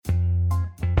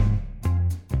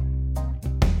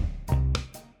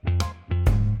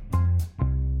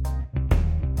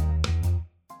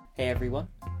everyone.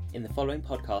 In the following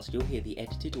podcast, you'll hear the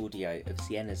edited audio of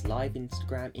Sienna's live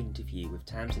Instagram interview with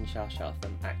Tamsin and Shasha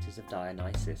from Actors of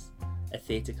Dionysus, a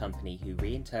theatre company who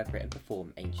reinterpret and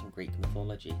perform ancient Greek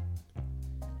mythology.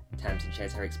 Tamsin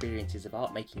shares her experiences of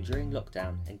art making during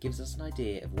lockdown and gives us an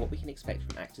idea of what we can expect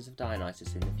from Actors of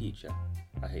Dionysus in the future.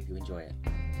 I hope you enjoy it.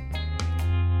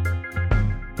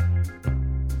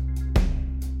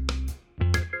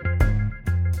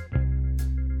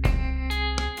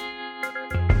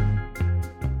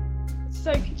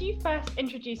 So could you first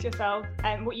introduce yourself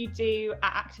and what you do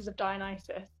at Actors of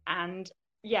Dionysus and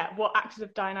what Actors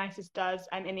of Dionysus does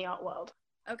in the art world?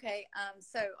 Okay,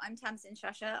 so I'm Tamsin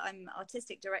Shasha. I'm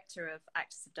artistic director of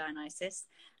Actors of Dionysus,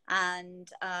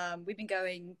 and we've been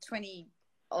going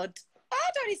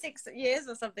 26 years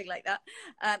or something like that.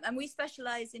 And we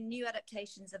specialize in new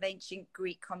adaptations of ancient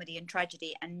Greek comedy and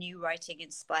tragedy and new writing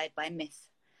inspired by myth.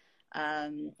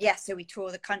 So we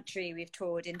tour the country, we've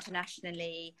toured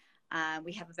internationally.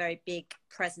 We have a very big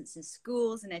presence in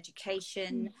schools and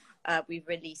education. We've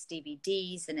released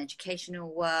DVDs and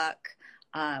educational work.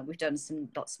 We've done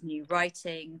lots of new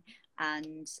writing,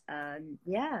 and and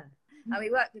we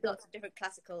work with lots of different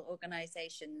classical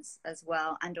organizations as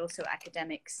well, and also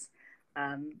academics.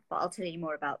 But I'll tell you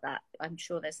more about that. I'm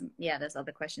sure there's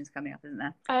other questions coming up, isn't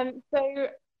there? So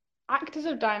Actors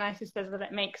of Dionysus says that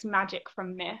it makes magic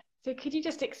from myth. So could you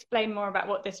just explain more about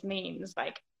what this means?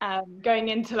 Like going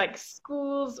into like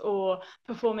schools or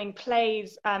performing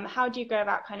plays, how do you go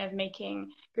about kind of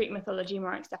making Greek mythology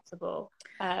more accessible?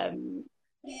 I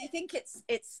think it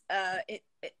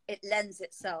lends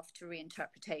itself to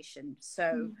reinterpretation.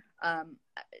 So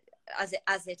as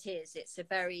it is, it's a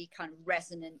very kind of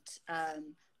resonant,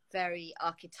 very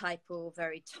archetypal,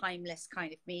 very timeless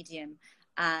kind of medium.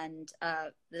 And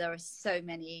there are so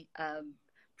many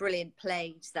brilliant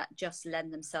plays that just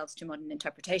lend themselves to modern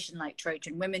interpretation, like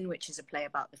Trojan Women, which is a play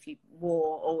about the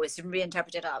war, or is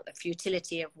reinterpreted about the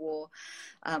futility of war,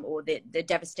 or the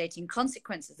devastating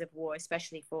consequences of war,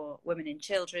 especially for women and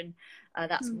children.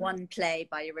 That's one play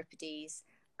by Euripides.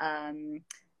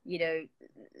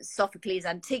 Sophocles'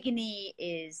 Antigone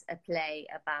is a play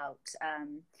about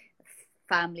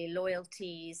family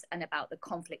loyalties and about the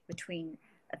conflict between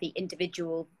the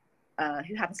individual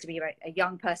who happens to be a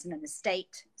young person and the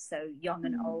state, so young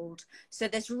and old. So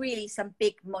there's really some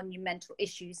big monumental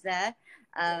issues there.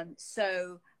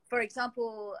 So, for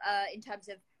example, in terms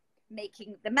of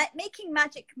making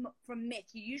magic from myth,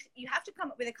 you have to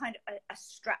come up with a kind of a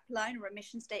strap line or a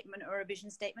mission statement or a vision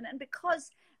statement. And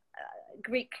because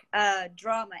Greek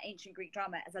drama, ancient Greek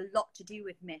drama, has a lot to do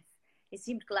with myth, it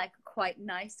seemed like a quite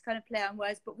nice kind of play on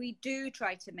words. But we do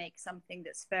try to make something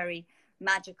that's very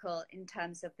magical in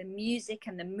terms of the music,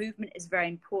 and the movement is very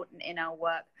important in our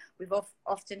work. We've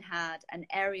often had an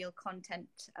aerial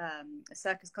content,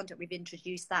 circus content. We've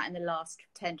introduced that in the last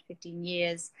 10 to 15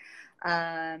 years.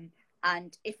 And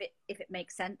if it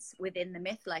makes sense within the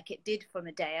myth, like it did for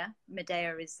Medea.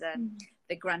 Medea is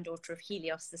the granddaughter of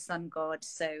Helios, the sun god.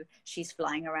 So she's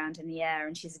flying around in the air,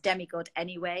 and she's a demigod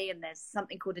anyway. And there's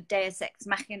something called a Deus Ex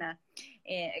Machina,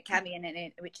 Camion in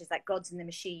it, which is like gods in the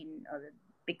machine, or the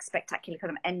big spectacular kind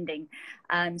of ending.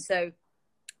 So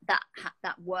that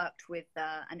worked with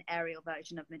an aerial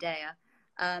version of Medea.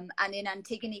 And in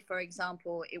Antigone, for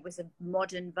example, it was a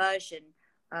modern version.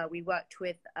 We worked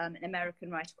with an American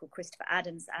writer called Christopher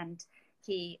Adams, and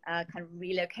he kind of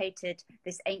relocated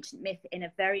this ancient myth in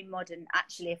a very modern,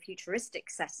 actually a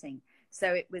futuristic setting.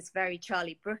 So it was very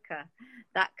Charlie Brooker,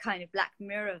 that kind of Black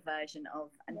Mirror version of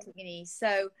Antigone.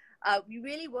 So we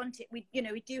really want it. We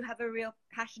do have a real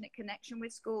passionate connection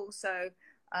with schools. So,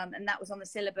 and that was on the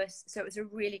syllabus. So it was a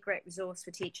really great resource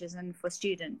for teachers and for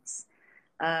students.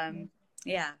 Thank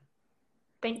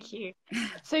you.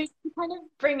 So to kind of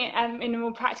bring it in a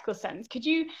more practical sense, could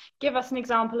you give us an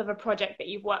example of a project that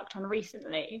you've worked on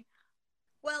recently?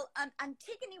 Well,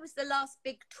 Antigone was the last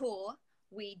big tour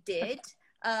we did.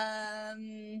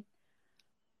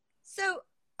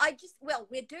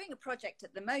 We're doing a project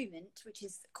at the moment, which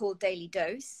is called Daily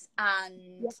Dose.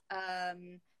 And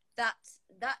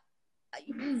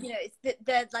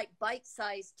they're like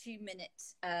bite-sized 2-minute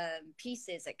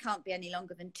pieces. It can't be any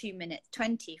longer than 2 minutes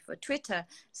 20 for Twitter.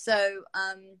 So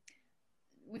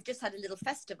we've just had a little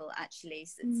festival, actually.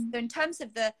 So in terms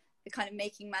of the kind of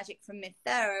making magic from myth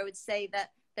there, I would say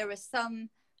that there are some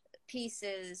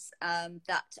pieces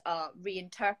that are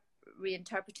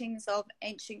reinterpretings of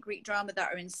ancient Greek drama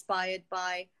that are inspired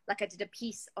by, like I did a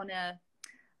piece on to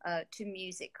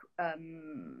music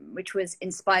which was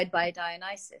inspired by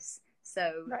Dionysus.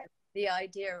 So the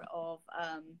idea of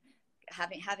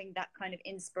having that kind of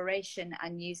inspiration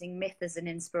and using myth as an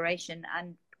inspiration,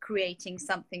 and creating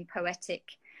something poetic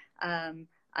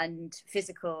and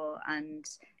physical and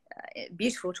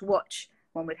beautiful to watch,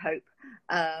 one would hope.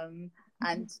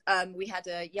 And we had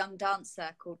a young dancer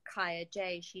called Kaya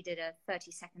J. She did a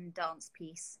 30-second dance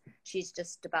piece. She's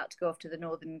just about to go off to the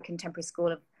Northern Contemporary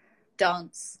School of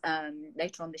Dance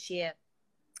later on this year.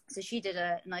 So she did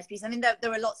a nice piece. I mean, there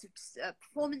were lots of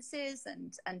performances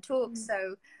and talks.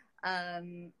 So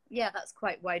yeah, that's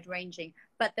quite wide ranging.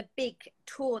 But the big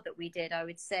tour that we did, I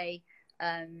would say,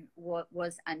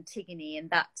 was Antigone, and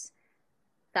that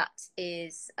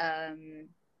is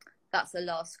that's the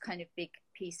last kind of big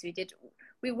piece we did.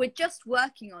 We were just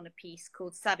working on a piece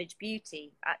called Savage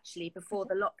Beauty, actually, before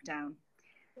the lockdown,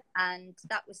 and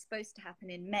that was supposed to happen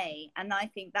in May. And I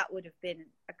think that would have been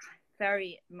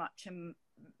very much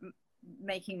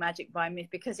making magic by myth,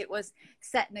 because it was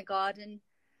set in a garden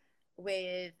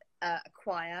with a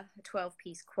choir, a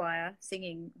 12-piece choir,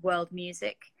 singing world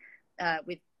music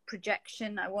with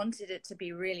projection. I wanted it to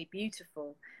be really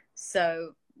beautiful,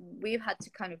 so we've had to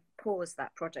kind of pause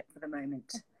that project for the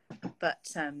moment.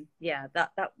 But yeah,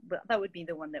 that would be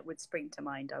the one that would spring to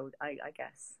mind, I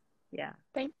guess. Yeah.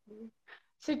 Thank you.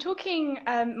 So talking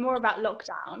more about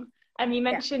lockdown, you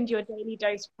mentioned your Daily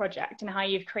Dose project and how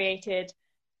you've created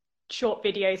short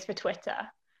videos for Twitter.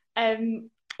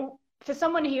 For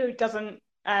someone who doesn't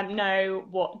know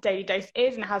what Daily Dose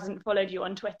is and hasn't followed you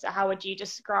on Twitter, how would you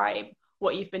describe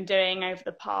what you've been doing over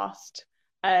the past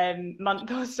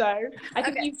month or so? I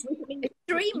think you've recently...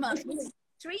 3 months.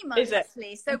 3 months,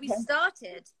 actually. So we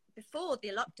started before the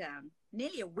lockdown,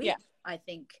 nearly a week, I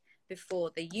think,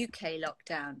 before the UK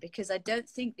lockdown, because I don't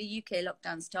think the UK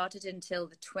lockdown started until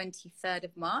the 23rd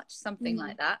of March, something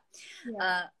like that.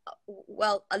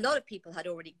 Well, a lot of people had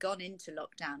already gone into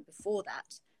lockdown before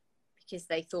that, because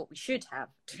they thought we should have,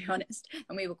 to be honest,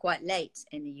 and we were quite late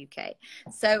in the UK.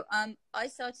 So I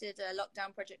started a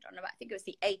lockdown project on, I think it was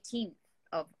the 18th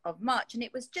of March, and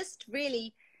it was just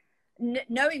really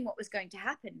knowing what was going to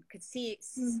happen, could see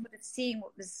sort of seeing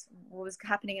what was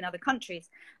happening in other countries,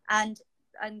 and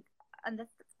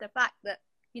the fact that,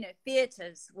 you know,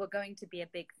 theatres were going to be a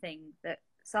big thing that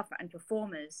suffer, and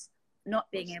performers not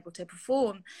being able to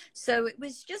perform. So it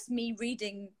was just me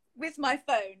reading with my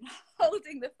phone,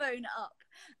 holding the phone up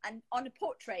and on a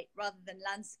portrait rather than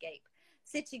landscape,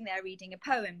 sitting there reading a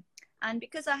poem. And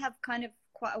because I have kind of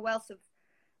quite a wealth of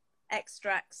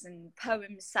extracts and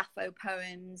poems, Sappho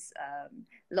poems,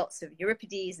 lots of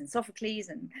Euripides and Sophocles,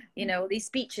 and, you know, all these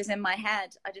speeches in my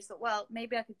head, I just thought, well,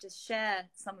 maybe I could just share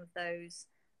some of those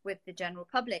with the general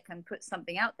public and put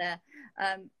something out there.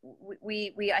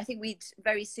 I think we'd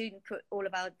very soon put all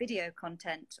of our video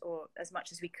content, or as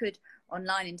much as we could,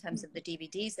 online in terms of the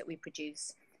DVDs that we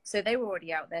produce. So they were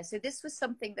already out there. So this was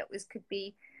something that could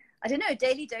be, I don't know, a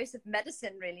daily dose of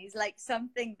medicine, really. It's like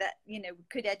something that, you know,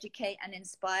 could educate and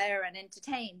inspire and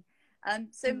entertain.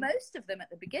 So most of them at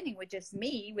the beginning were just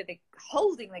me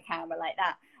holding the camera like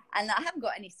that. And I haven't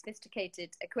got any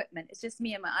sophisticated equipment. It's just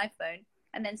me and my iPhone.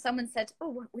 And then someone said,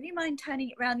 oh, would you mind turning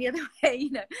it around the other way?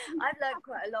 You know, I've learned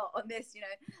quite a lot on this, you know.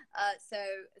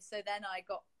 So then I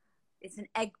got, it's an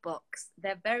egg box.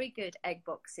 They're very good egg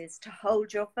boxes to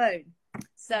hold your phone.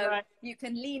 So you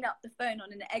can lean up the phone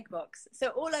on an egg box. So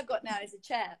all I've got now is a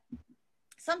chair.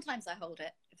 Sometimes I hold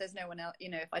it if there's no one else, you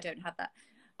know, if I don't have that.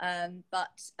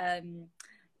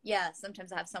 Yeah,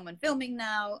 sometimes I have someone filming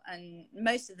now, and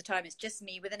most of the time it's just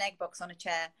me with an egg box on a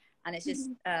chair. And it's just,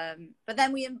 but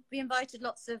then we invited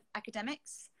lots of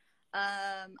academics,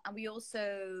 and we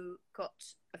also got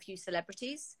a few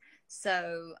celebrities.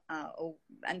 So,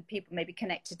 and people maybe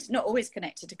connected, not always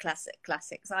connected to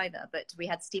classics either, but we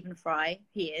had Stephen Fry.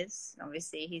 He's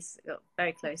got a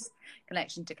very close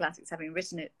connection to classics, having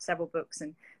written several books,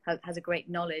 and has a great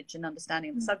knowledge and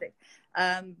understanding of the subject.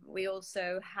 We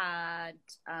also had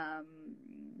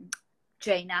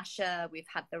Jane Asher. We've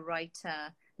had the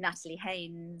writer Natalie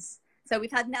Haynes. So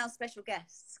we've had now special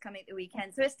guests coming at the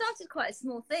weekend. So it started quite a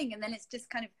small thing, and then it's just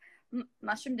kind of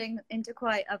mushroomed into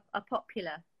quite a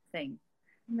popular thing.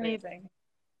 Amazing.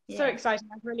 Yeah. So exciting.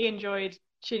 I've really enjoyed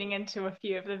tuning into a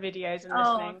few of the videos and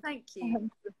listening. Oh, thank you.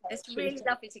 It's really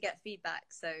lovely to get feedback,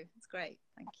 so it's great.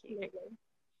 Thank you.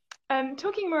 Absolutely.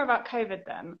 Talking more about COVID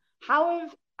then,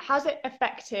 has it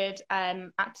affected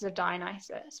Actors of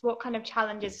Dionysus? What kind of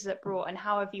challenges has it brought, and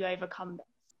how have you overcome them?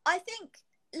 I think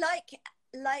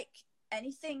like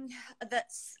anything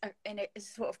that's in a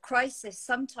sort of crisis,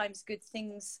 sometimes good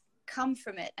things come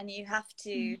from it, and you have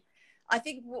to, I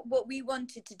think what we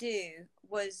wanted to do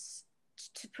was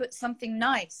to put something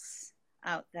nice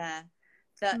out there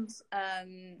that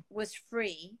was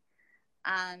free,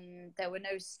 and there were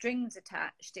no strings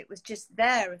attached. It was just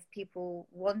there if people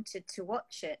wanted to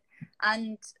watch it.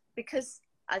 And because,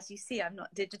 as you see, I'm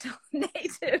not digital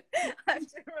native, I have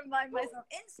to remind myself,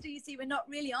 you see, we're not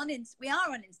really on we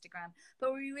are on Instagram,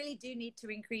 but we really do need to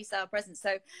increase our presence.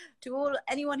 So to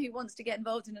anyone who wants to get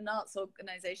involved in an arts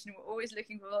organization, we're always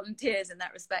looking for volunteers in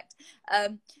that respect.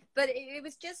 But it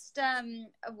was just a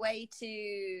way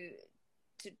to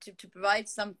provide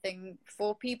something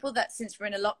for people, that since we're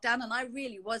in a lockdown, and I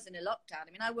really was in a lockdown.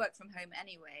 I mean, I work from home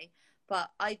anyway, but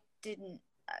I didn't,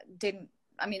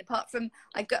 I mean, apart from,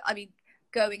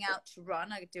 going out to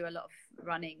run, I do a lot of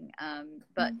running,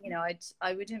 but, you know,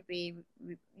 I wouldn't be,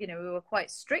 you know, we were quite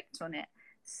strict on it.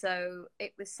 So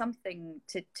it was something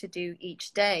to do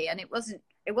each day. And it wasn't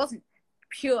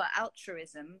pure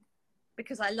altruism,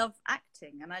 because I love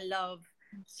acting and I love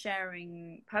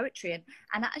sharing poetry, and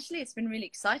actually it's been really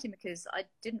exciting because I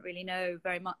didn't really know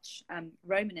very much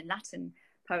Roman and Latin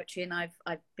poetry, and I've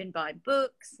been buying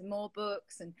books and more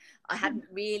books, and I hadn't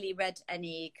really read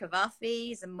any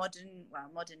Kavafis, a modern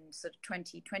sort of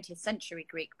 20th century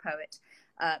Greek poet.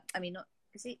 I mean, not,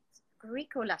 is it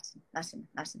Greek or Latin? Latin.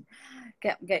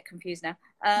 Get confused now.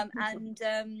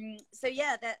 So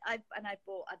yeah, that I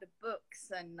bought other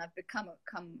books, and I've become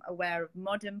aware of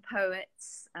modern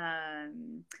poets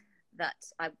that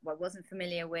I wasn't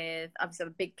familiar with. I was a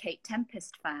big Kate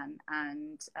Tempest fan,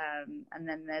 and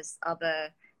then there's other,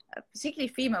 particularly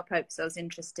female poets I was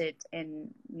interested in,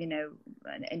 you know,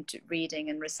 into reading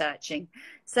and researching.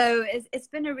 So it's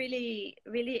been a really,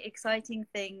 really exciting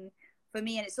thing for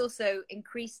me, and it's also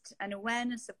increased an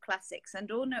awareness of classics,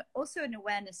 and also an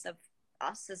awareness of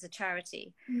us as a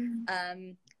charity.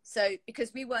 So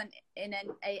because we weren't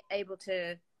able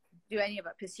to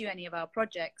pursue any of our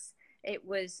projects, it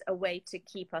was a way to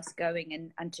keep us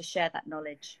going and to share that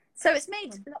knowledge. So it's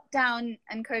made lockdown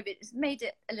and COVID, it's made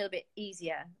it a little bit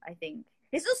easier, I think.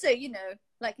 It's also, you know,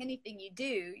 like anything you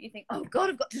do, you think, oh God,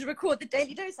 I've got to record the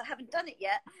Daily Dose. I haven't done it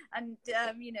yet. And,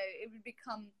 you know, it would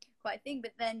become quite a thing.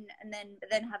 But then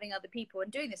having other people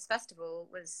and doing this festival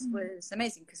was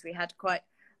amazing, because we had quite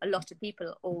a lot of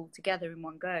people all together in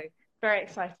one go. Very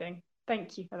exciting.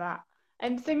 Thank you for that.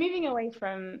 And so moving away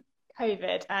from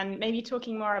COVID and maybe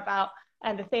talking more about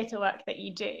the theatre work that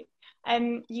you do.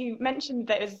 You mentioned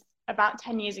that it was about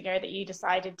 10 years ago that you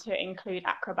decided to include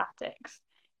acrobatics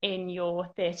in your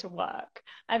theatre work.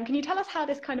 Can you tell us how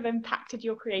this kind of impacted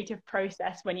your creative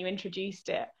process when you introduced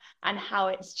it, and how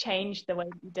it's changed the way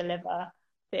you deliver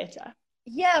theatre?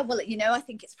 Yeah, well, you know, I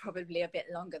think it's probably a bit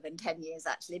longer than 10 years,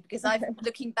 actually, because I've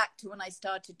looking back to when I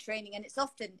started training, and it's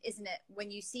often, isn't it,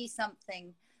 when you see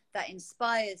something that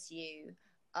inspires you,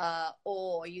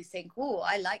 or you think, oh,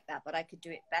 I like that, but I could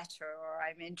do it better, or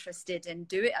I'm interested in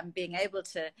and being able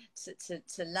to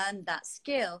learn that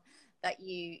skill, that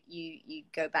you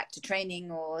go back to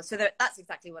training. Or so that's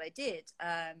exactly what I did.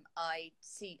 I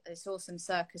saw some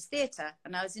circus theatre,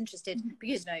 and I was interested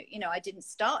because you know I didn't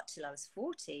start till I was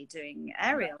 40 doing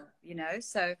aerial, you know,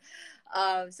 so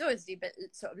it's always a bit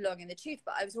sort of long in the tooth,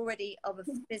 but I was already of a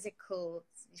physical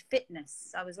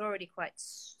fitness. I was already quite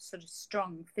sort of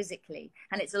strong physically,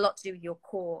 and it's a lot to do with your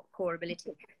core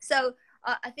ability. So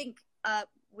I think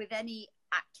with any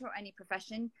actor or any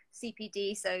profession,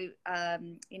 CPD, so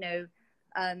you know,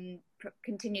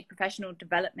 continued professional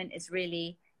development is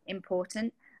really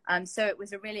important. So it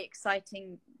was a really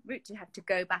exciting route to have to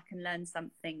go back and learn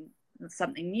something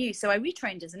new. So I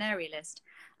retrained as an aerialist,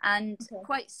 and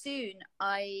quite soon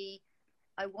I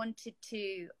wanted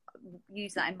to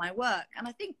use that in my work. And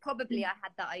I think probably I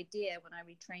had that idea when I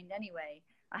retrained anyway.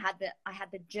 I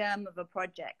had the germ of a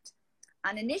project,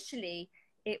 and initially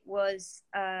it was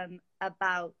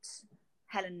about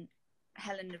Helen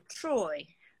of Troy,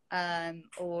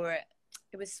 or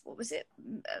it was, what was it?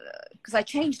 Because I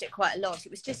changed it quite a lot.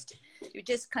 It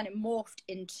just kind of morphed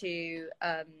into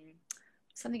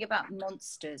something about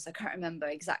monsters. I can't remember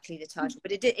exactly the title,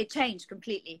 but it changed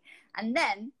completely. And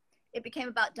then it became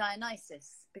about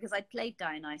Dionysus, because I played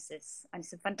Dionysus, and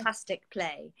it's a fantastic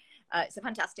play. It's a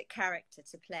fantastic character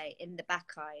to play in the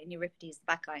Bacchae, in Euripides' the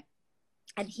Bacchae.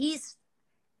 And she's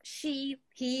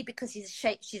because she's a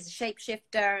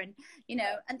shapeshifter, and you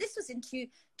know, and this was in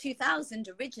 2000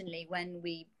 originally when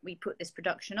we put this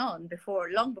production on,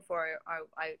 long before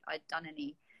I'd done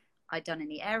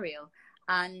any aerial,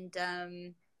 and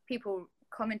people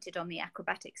commented on the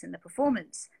acrobatics in the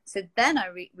performance. So then I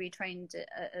retrained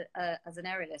as an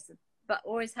aerialist, but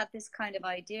always had this kind of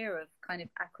idea of kind of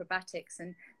acrobatics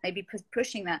and maybe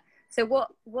pushing that. So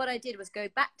what I did was go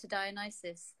back to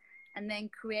Dionysus and then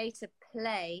create a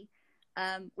play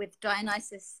with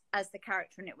Dionysus as the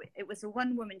character, and it was a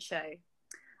one-woman show.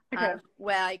 Okay.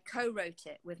 where I co-wrote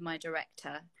it with my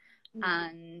director,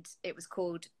 and it was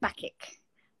called Bacchic.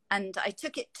 And I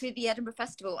took it to the Edinburgh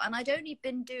Festival, and I'd only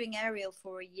been doing aerial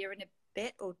for a year and a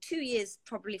bit, or 2 years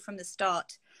probably from the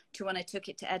start to when I took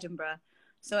it to Edinburgh.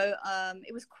 So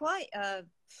it was quite a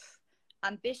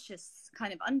ambitious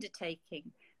kind of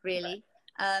undertaking, really.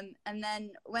 And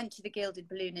then went to the Gilded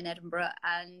Balloon in Edinburgh,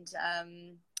 and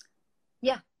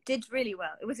did really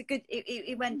well. It was a good,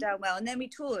 it went down well. And then we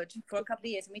toured for a couple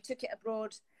of years, and we took it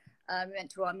abroad. We went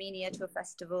to Armenia to a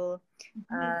festival,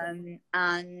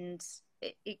 and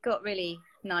it got really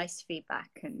nice feedback.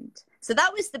 And so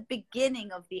that was the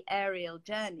beginning of the aerial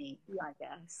journey, I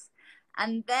guess.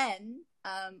 And then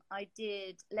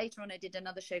later on I did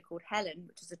another show called Helen,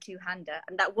 which was a two-hander,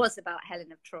 and that was about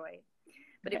Helen of Troy.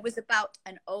 But it was about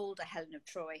an older Helen of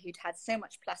Troy who'd had so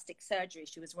much plastic surgery.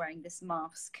 She was wearing this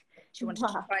mask. She wanted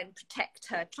to try and protect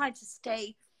her, tried to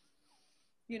stay,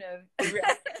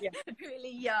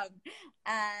 really young.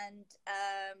 And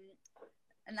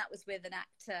that was with an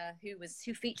actor who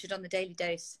featured on the Daily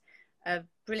Dose, a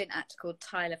brilliant actor called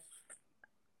Tyler.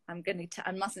 I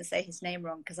mustn't say his name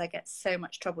wrong because I get so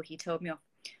much trouble. He told me off.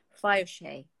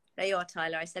 Fireshay. There you are,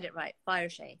 Tyler. I said it right.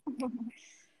 Fireshay.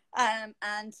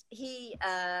 And he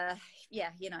and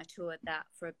I toured that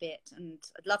for a bit, and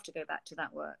I'd love to go back to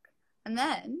that work. And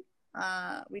then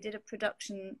we did a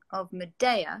production of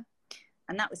Medea,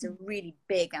 and that was a really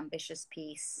big, ambitious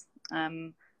piece.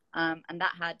 And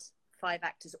that had 5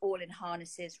 actors all in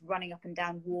harnesses, running up and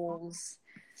down walls.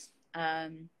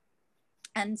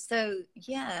 And so,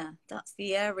 that's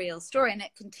the aerial story, and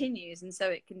it continues, and so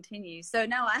it continues. So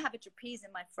now I have a trapeze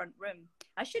in my front room.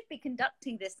 I should be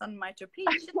conducting this on my trapeze,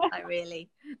 shouldn't I, really?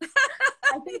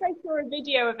 I think I saw a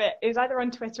video of it. It was either on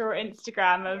Twitter or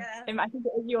Instagram of, I think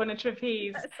it was you on a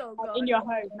trapeze in your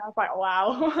home. And I was like,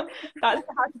 wow, that's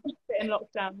how to keep it in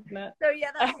lockdown, isn't it? So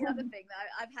that's the other thing.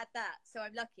 I've had that, so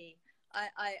I'm lucky.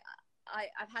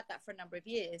 I've had that for a number of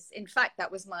years. In fact, that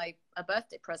was a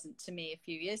birthday present to me a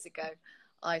few years ago.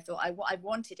 I thought I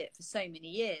wanted it for so many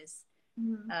years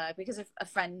because a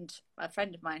friend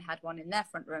of mine had one in their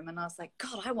front room, and I was like,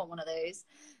 God, I want one of those.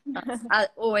 It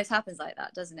always happens like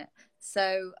that, doesn't it?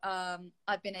 So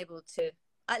I've been able to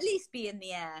at least be in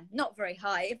the air, not very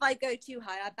high. If I go too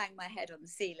high, I bang my head on the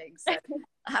ceiling, so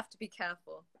I have to be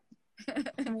careful.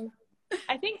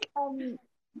 I think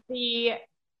the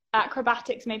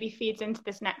acrobatics maybe feeds into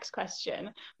this next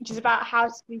question, which is about how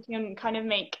we can kind of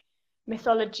make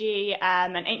mythology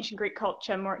and ancient Greek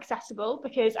culture more accessible,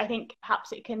 because I think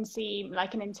perhaps it can seem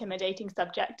like an intimidating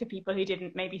subject to people who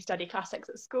didn't maybe study classics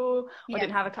at school or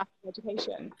didn't have a classical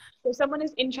education. So if someone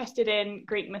is interested in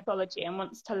Greek mythology and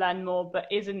wants to learn more but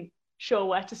isn't sure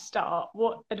where to start,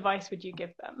 what advice would you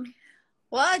give them?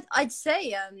 Well, I'd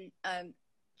say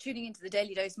tuning into the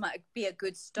Daily Dose might be a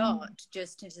good start,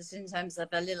 just in terms of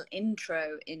a little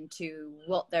intro into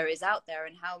what there is out there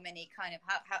and how many kind of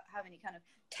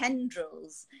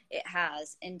tendrils it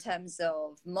has in terms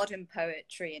of modern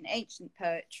poetry and ancient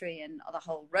poetry and the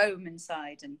whole Roman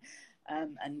side and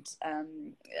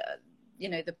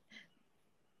the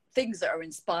things that are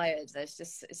inspired. There's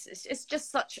just it's just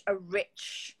such a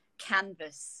rich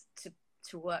canvas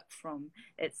to work from.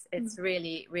 It's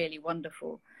really, really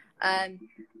wonderful. I'd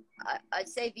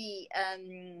say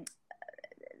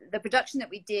the production that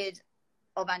we did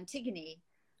of Antigone,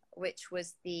 which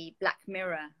was the Black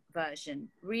Mirror version,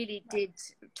 really did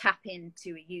tap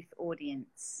into a youth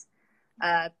audience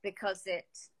because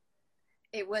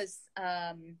it was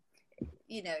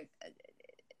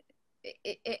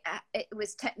it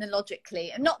was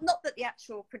technologically, and not that the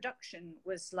actual production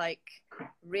was like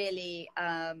really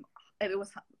it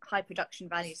was high production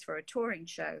values for a touring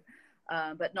show.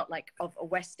 But not like of a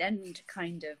West End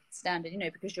kind of standard,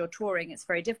 because you're touring, it's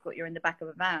very difficult. You're in the back of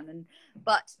a van,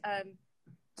 but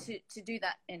to do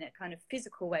that in a kind of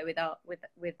physical way with our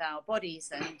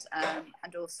bodies and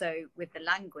also with the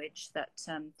language that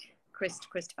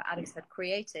Christopher Adams had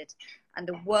created and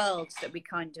the worlds that we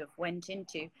kind of went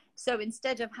into. So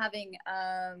instead of having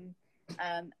I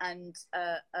don't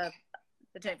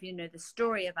know if you know the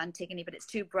story of Antigone, but it's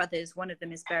 2 brothers. One of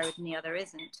them is buried and the other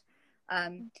isn't.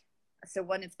 So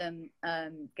one of them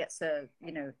gets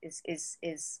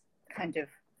is kind of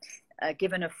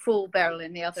given a full burial,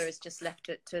 and the other is just left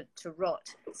to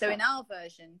rot. So in our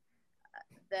version,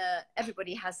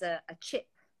 everybody has a chip.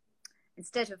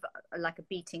 Instead of like a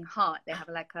beating heart, they have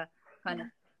like a kind of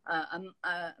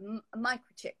a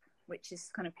microchip, which is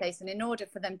kind of placed. And in order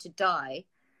for them to die,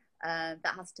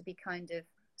 that has to be kind of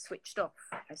switched off,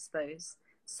 I suppose.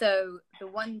 So the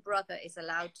one brother is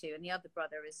allowed to, and the other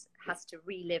brother has to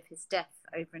relive his death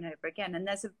over and over again. And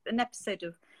there's an episode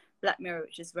of Black Mirror,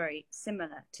 which is very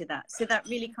similar to that. So that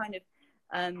really kind of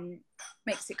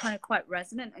makes it kind of quite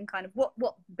resonant and kind of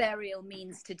what burial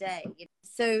means today.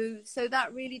 So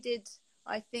that really did,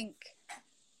 I think,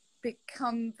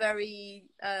 become very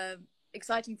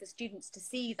exciting for students to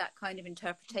see that kind of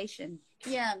interpretation.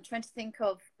 Yeah, I'm trying to think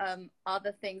of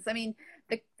other things. I mean,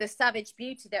 the Savage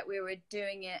Beauty that we were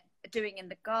doing in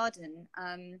the garden,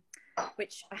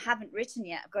 which I haven't written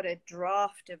yet. I've got a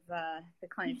draft of the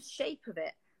kind of shape of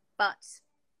it, but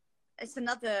it's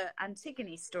another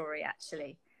Antigone story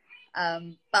actually.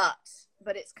 But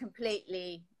it's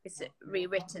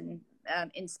rewritten,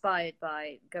 inspired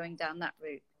by going down that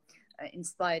route,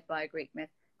 inspired by a Greek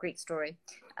story.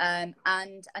 And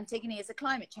Antigone is a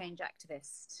climate change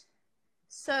activist.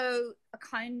 So a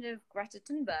kind of Greta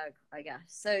Thunberg, I guess.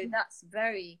 So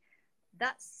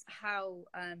that's how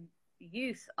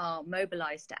youth are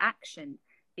mobilized to action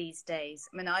these days.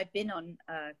 I mean, I've been on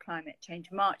climate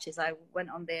change marches. I went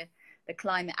on the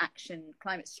climate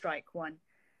strike one,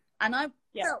 and I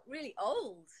felt really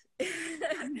old.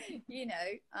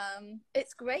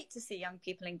 It's great to see young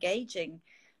people engaging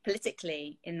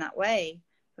politically in that way,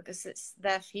 because it's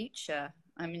their future.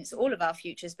 I mean, it's all of our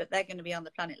futures, but they're going to be on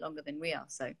the planet longer than we are.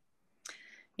 So,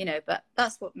 but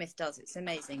that's what myth does. It's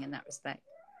amazing in that respect.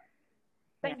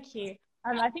 Thank you.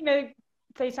 I think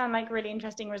they sound like really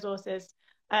interesting resources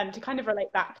to kind of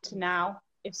relate back to now.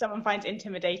 If someone finds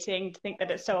intimidating to think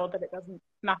that it's so old that it doesn't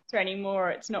matter anymore,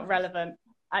 or it's not relevant,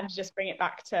 and to just bring it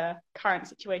back to current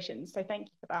situations. So thank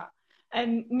you for that.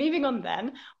 And moving on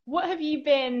then, what have you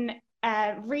been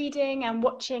reading and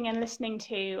watching and listening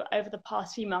to over the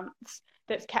past few months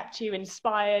that's kept you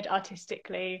inspired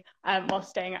artistically while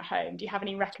staying at home? Do you have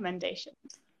any recommendations?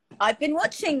 I have been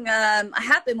watching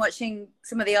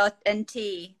some of the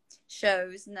NT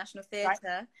shows, National Theatre.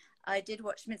 Right. I did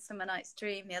watch Midsummer Night's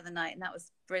Dream the other night, and that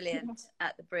was brilliant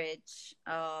at the Bridge.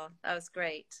 Oh, that was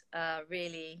great.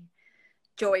 Really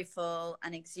joyful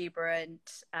and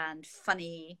exuberant and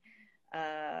funny.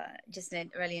 Just a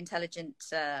really intelligent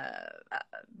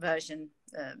version.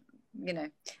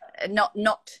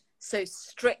 Not so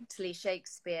strictly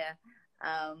Shakespeare,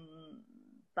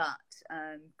 but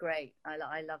great.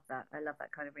 I love that. I love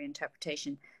that kind of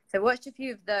reinterpretation. So I watched a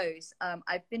few of those.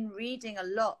 I've been reading a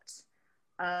lot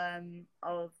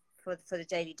for the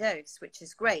Daily Dose, which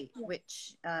is great.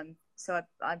 Which so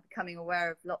I'm becoming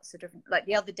aware of lots of different. Like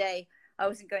the other day, I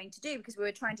wasn't going to do, because we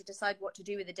were trying to decide what to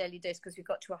do with the Daily Dose, because we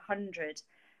got to 100,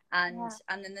 and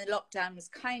then the lockdown was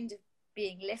kind of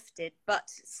being lifted, but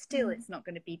still it's not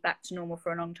going to be back to normal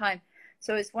for a long time.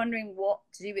 So I was wondering what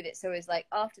to do with it. So it was like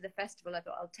after the festival, I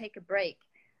thought I'll take a break.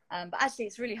 But actually,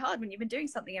 it's really hard when you've been doing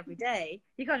something every day.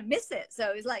 You kind of miss it. So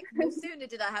it was like, no sooner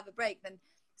did I have a break than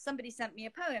somebody sent me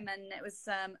a poem, and it was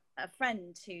a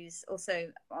friend who's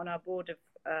also on our board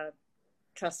of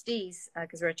trustees,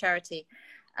 because we're a charity.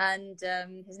 And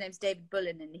his name's David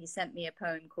Bullen, and he sent me a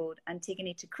poem called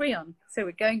Antigone to Creon. So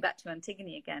we're going back to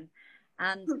Antigone again.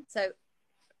 And so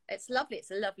it's lovely.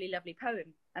 It's a lovely, lovely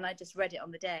poem. And I just read it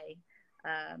on the day.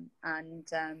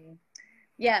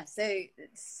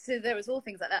 So there was all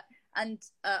things like that. And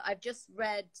I've just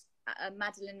read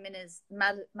Madeline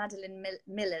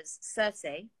Miller's Circe,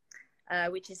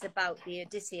 which is about the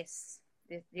Odysseus,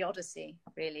 the Odyssey,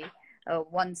 really,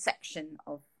 one section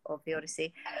of the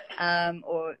Odyssey,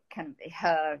 or kind of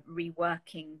her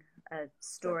reworking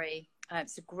story.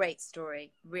 It's a great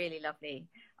story, really lovely.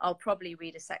 I'll probably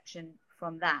read a section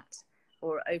from that,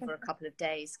 or over a couple of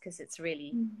days, because it's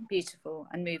really beautiful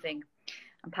and moving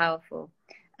and powerful.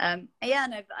 And I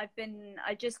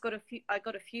got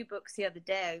a few books the other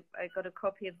day. I got a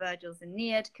copy of Virgil's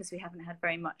Aeneid, because we haven't had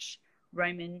very much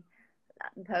Roman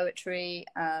Latin poetry,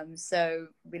 so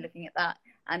we're looking at that.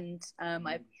 And I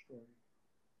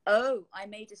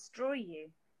May Destroy You.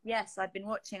 Yes, I've been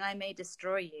watching I May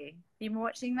Destroy You. You been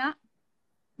watching that?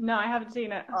 No, I haven't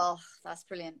seen it. Oh, that's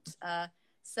brilliant.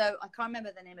 So I can't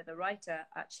remember the name of the writer,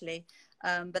 actually,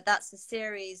 but that's a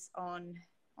series on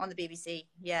the BBC.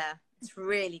 Yeah, it's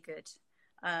really good.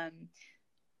 And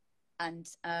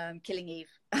Killing Eve.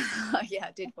 Yeah,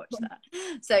 I did watch that.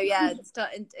 So yeah,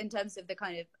 in terms of the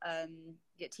kind of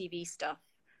TV stuff,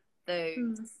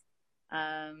 those.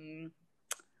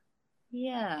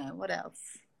 Yeah, what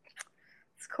else?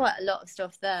 It's quite a lot of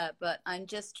stuff there, but I'm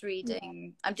just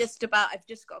reading. I've just got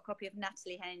a copy of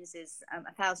Natalie Haynes's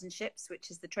A Thousand Ships, which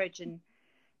is the Trojan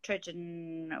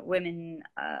women.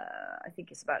 I think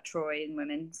it's about Troy and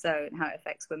women, and how it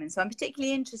affects women. So I'm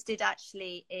particularly interested,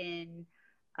 actually, in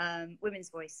women's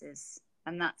voices,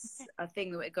 and that's a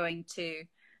thing that we're going to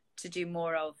do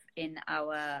more of in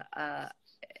our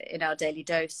Daily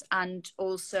Dose, and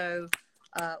also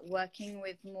working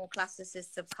with more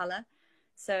classicists of color.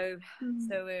 So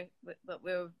we're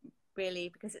really,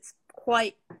 because it's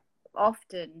quite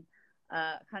often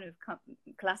kind of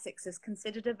classics is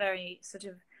considered a very sort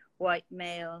of white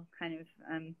male kind of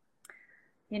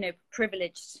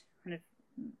privileged kind of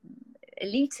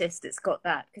elitist. It's got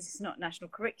that because it's not national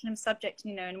curriculum subject,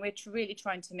 and we're really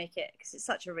trying to make it, because it's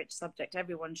such a rich subject,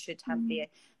 everyone should have the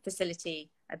ability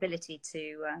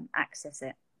to access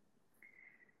it.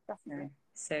 Definitely.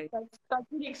 So that's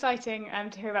really exciting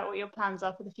to hear about what your plans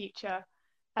are for the future,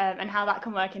 and how that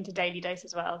can work into Daily Dose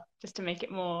as well, just to make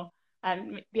it more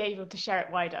be able to share it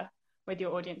wider with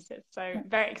your audiences. So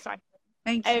very exciting.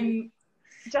 Thank you.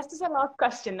 Just as a last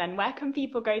question then, where can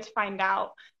people go to find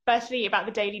out, firstly, about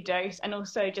the Daily Dose, and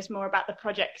also just more about the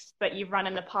projects that you've run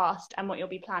in the past and what you'll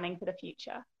be planning for the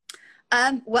future?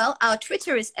 Well, our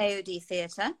Twitter is AOD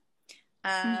Theatre.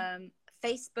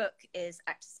 Facebook is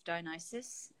Actors of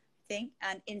Dionysus, I think,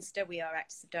 and Insta we are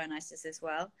Actors of Dionysus as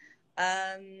well.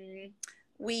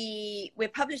 We're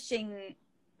publishing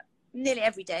nearly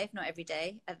every day, if not every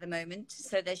day at the moment.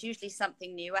 So there's usually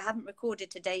something new. I haven't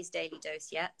recorded today's Daily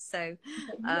Dose yet, so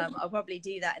I'll probably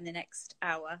do that in the next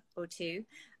hour or two.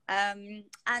 And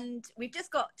we're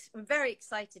very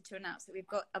excited to announce that we've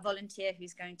got a volunteer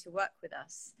who's going to work with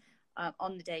us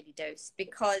on the Daily Dose,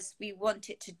 because we want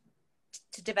it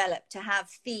to develop, to have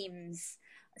themes.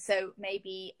 So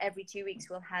maybe every 2 weeks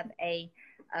we'll have a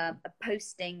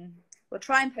posting. We'll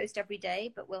try and post every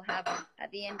day, but we'll have at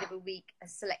the end of a week a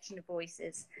selection of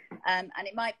voices, and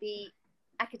it might be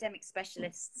academic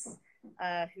specialists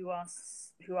who are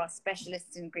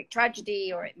specialists in Greek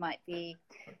tragedy, or it might be,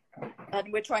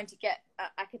 and we're trying to get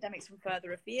academics from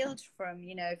further afield, from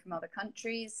other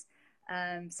countries.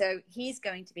 So he's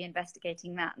going to be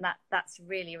investigating that, and that's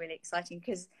really, really exciting,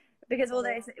 because although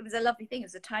it was a lovely thing, it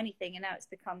was a tiny thing, and now it's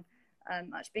become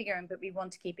much bigger, but we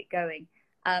want to keep it going.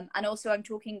 And also I'm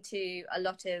talking to a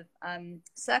lot of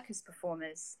circus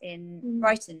performers in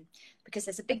Brighton, because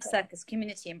there's a big circus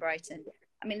community in Brighton.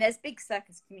 I mean, there's big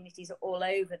circus communities all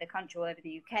over the country, all over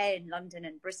the UK, and London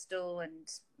and Bristol and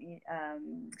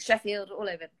Sheffield, all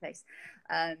over the place.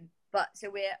 But so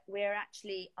we're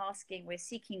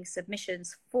seeking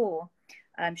submissions for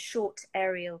short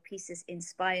aerial pieces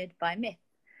inspired by myth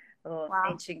or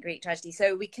ancient Greek tragedy.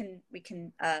 So we can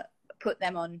put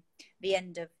them on the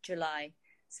end of July.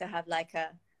 So have like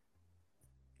a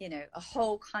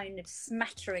whole kind of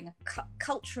smattering, a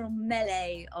cultural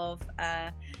melee of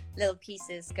little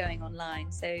pieces going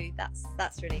online. So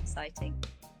that's really exciting.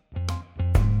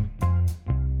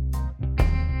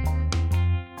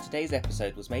 Today's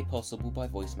episode was made possible by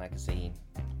Voice Magazine,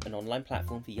 an online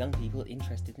platform for young people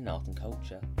interested in art and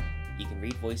culture. You can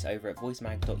read Voice over at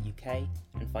voicemag.uk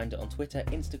and find it on Twitter,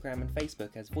 Instagram and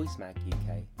Facebook as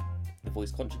VoiceMagUK. The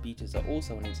Voice contributors are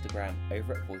also on Instagram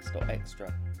over at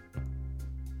voice.extra.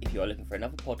 If you are looking for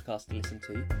another podcast to listen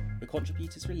to, the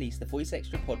contributors release the Voice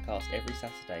Extra podcast every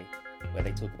Saturday, where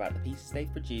they talk about the pieces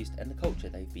they've produced and the culture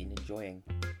they've been enjoying.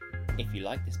 If you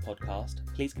like this podcast,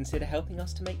 please consider helping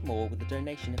us to make more with a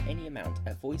donation of any amount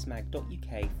at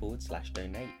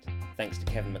voicemag.uk/donate. Thanks to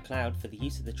Kevin MacLeod for the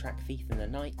use of the track Thief in the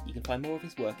Night. You can find more of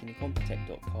his work in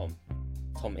incompetech.com.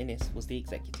 Tom Innes was the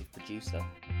executive producer.